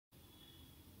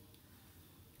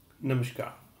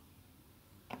Namaskar,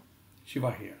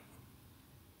 Shiva here.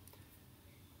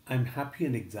 I'm happy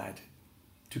and excited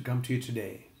to come to you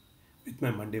today with my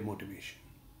Monday motivation.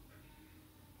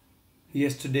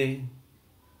 Yesterday,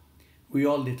 we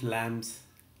all lit lamps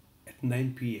at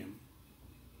 9 p.m.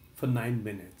 for 9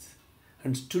 minutes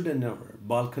and stood in our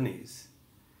balconies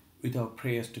with our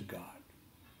prayers to God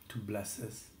to bless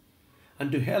us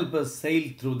and to help us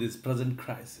sail through this present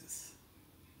crisis.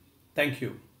 Thank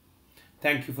you.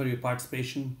 Thank you for your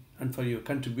participation and for your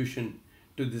contribution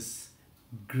to this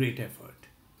great effort.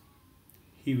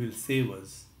 He will save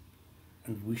us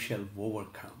and we shall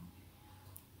overcome.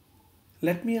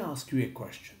 Let me ask you a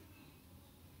question.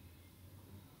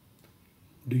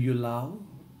 Do you love?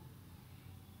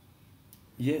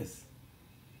 Yes.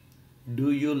 Do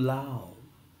you love?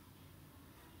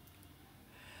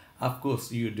 Of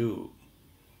course you do.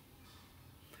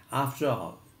 After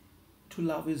all, to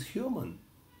love is human.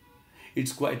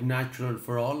 It's quite natural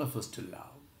for all of us to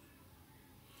love.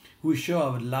 We show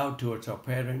our love towards our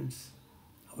parents,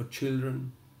 our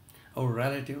children, our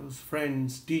relatives,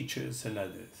 friends, teachers, and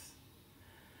others.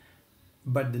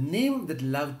 But the name of that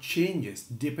love changes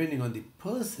depending on the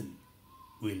person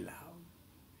we love.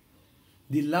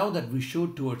 The love that we show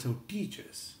towards our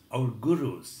teachers, our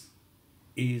gurus,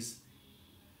 is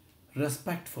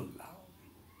respectful love.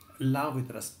 Love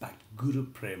with respect, Guru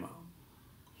Prema.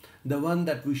 The one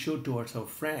that we show towards our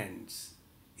friends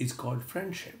is called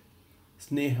friendship,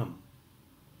 sneham.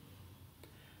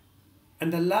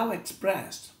 And the love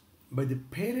expressed by the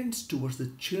parents towards the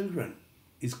children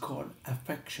is called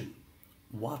affection,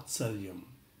 vatsalyam.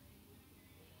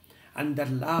 And that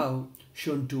love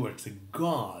shown towards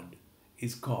God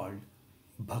is called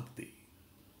Bhakti.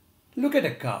 Look at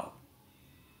a cow.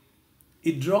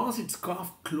 It draws its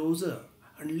calf closer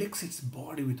and licks its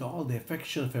body with all the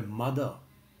affection of a mother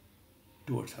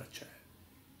towards her child.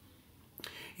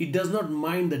 It does not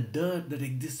mind the dirt that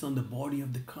exists on the body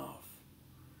of the calf.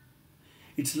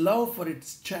 Its love for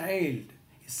its child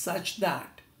is such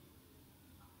that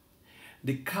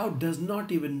the cow does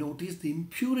not even notice the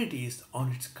impurities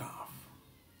on its calf.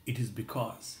 It is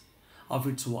because of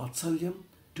its vatsalyam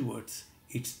towards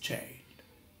its child.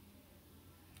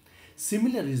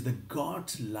 Similar is the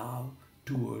God's love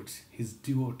towards his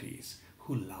devotees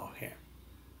who love him.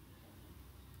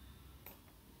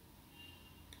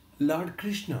 Lord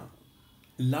Krishna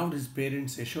loved his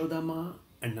parents Yashodama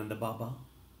and Nanda Baba,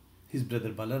 his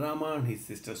brother Balarama and his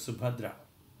sister Subhadra,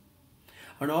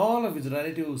 and all of his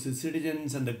relatives, his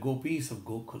citizens and the gopis of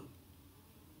Gokul.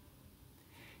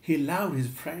 He loved his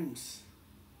friends,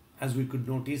 as we could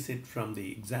notice it from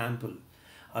the example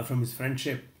or from his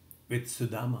friendship with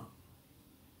Sudama.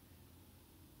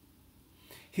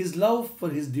 His love for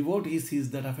his devotees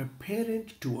is that of a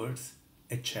parent towards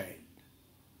a child,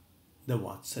 the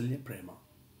Vatsalya Prema.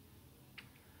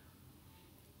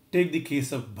 Take the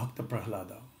case of Bhakta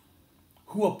Prahlada,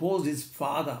 who opposed his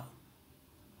father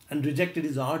and rejected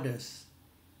his orders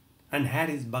and had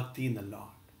his bhakti in the Lord.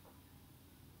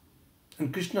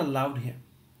 And Krishna loved him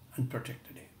and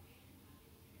protected him.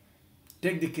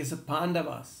 Take the case of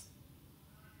Pandavas.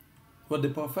 Were they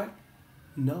perfect?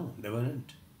 No, they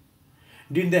weren't.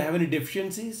 Didn't they have any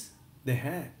deficiencies? They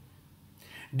had.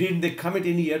 Didn't they commit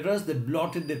any errors that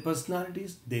blotted their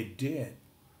personalities? They did.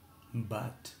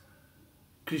 But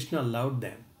Krishna loved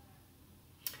them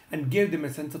and gave them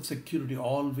a sense of security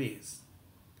always.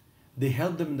 They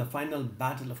helped them in the final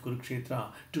battle of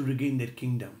Kurukshetra to regain their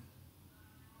kingdom.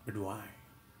 But why?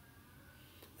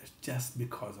 It's just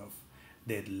because of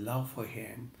their love for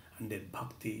him and their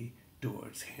bhakti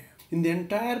towards him. In the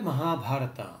entire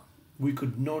Mahabharata, we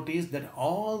could notice that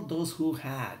all those who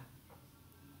had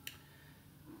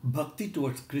bhakti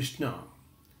towards Krishna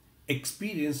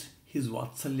experienced his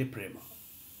Vatsalya Prema,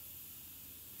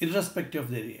 irrespective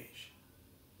of their age.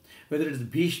 Whether it is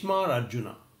Bhishma or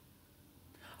Arjuna,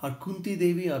 or Kunti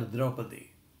Devi or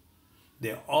Draupadi,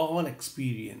 they all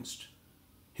experienced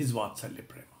his Vatsalya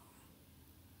Prema.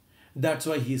 That's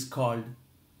why he is called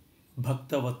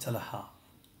Bhakta Vatsalaha.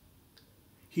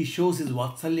 He shows his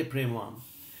Vatsalya Prema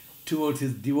towards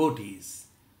his devotees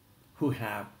who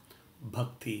have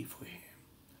bhakti for him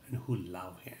and who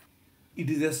love him. It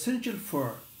is essential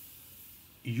for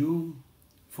you,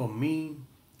 for me,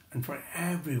 and for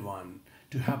everyone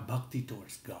to have bhakti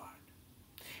towards God.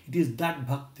 It is that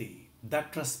bhakti,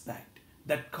 that respect,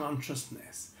 that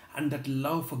consciousness, and that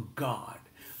love for God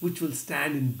which will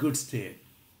stand in good stead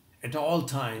at all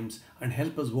times and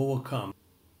help us overcome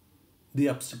the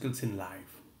obstacles in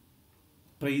life.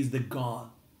 Praise the God.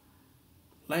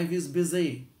 Life is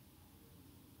busy.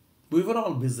 We were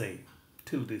all busy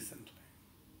till recently.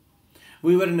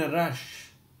 We were in a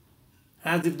rush.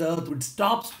 as if the earth would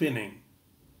stop spinning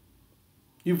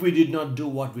if we did not do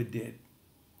what we did.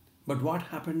 But what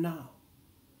happened now?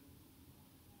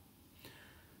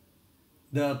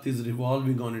 The earth is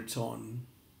revolving on its own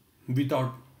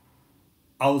without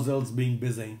ourselves being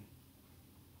busy.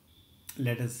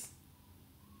 Let us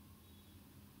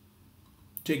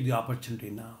take the opportunity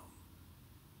now.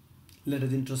 Let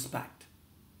us introspect.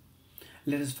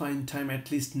 Let us find time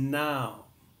at least now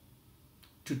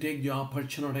to take the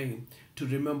opportunity to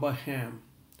remember Him,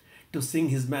 to sing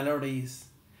His melodies,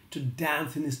 to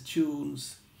dance in His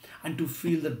tunes, and to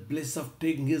feel the bliss of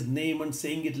taking His name and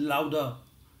saying it louder.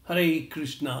 Hare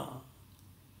Krishna.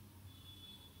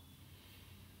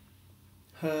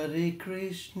 Hare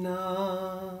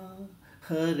Krishna,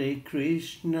 Hare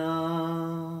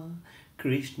Krishna,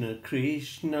 Krishna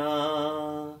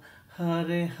Krishna,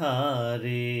 Hare Hare,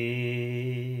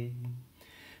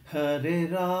 Hare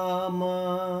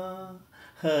Rama,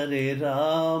 Hare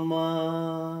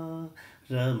Rama,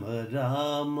 Rama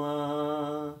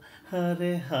Rama,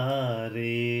 Hare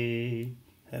Hare,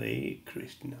 Hare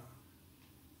Krishna.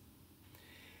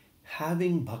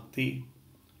 Having bhakti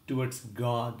towards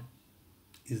God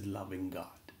is loving God.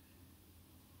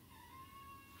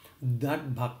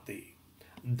 That bhakti,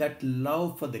 that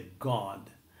love for the God,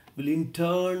 will in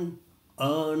turn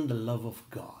earn the love of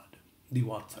God, the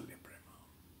Vatsalya Prema.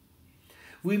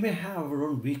 We may have our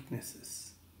own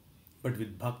weaknesses, but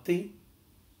with bhakti,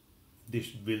 this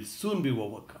will soon be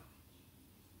overcome.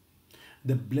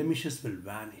 The blemishes will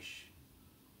vanish.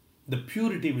 The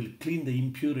purity will clean the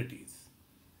impurities.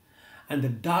 And the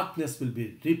darkness will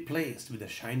be replaced with a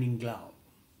shining glow.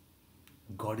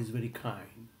 God is very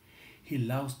kind. He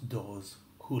loves those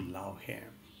who love Him.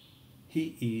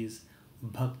 He is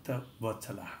Bhakta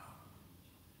Vatsalaha.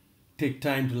 Take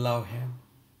time to love Him.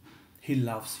 He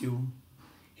loves you.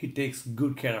 He takes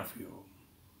good care of you.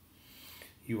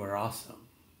 You are awesome.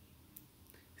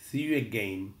 See you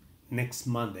again next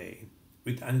Monday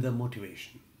with another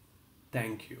motivation.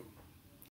 Thank you.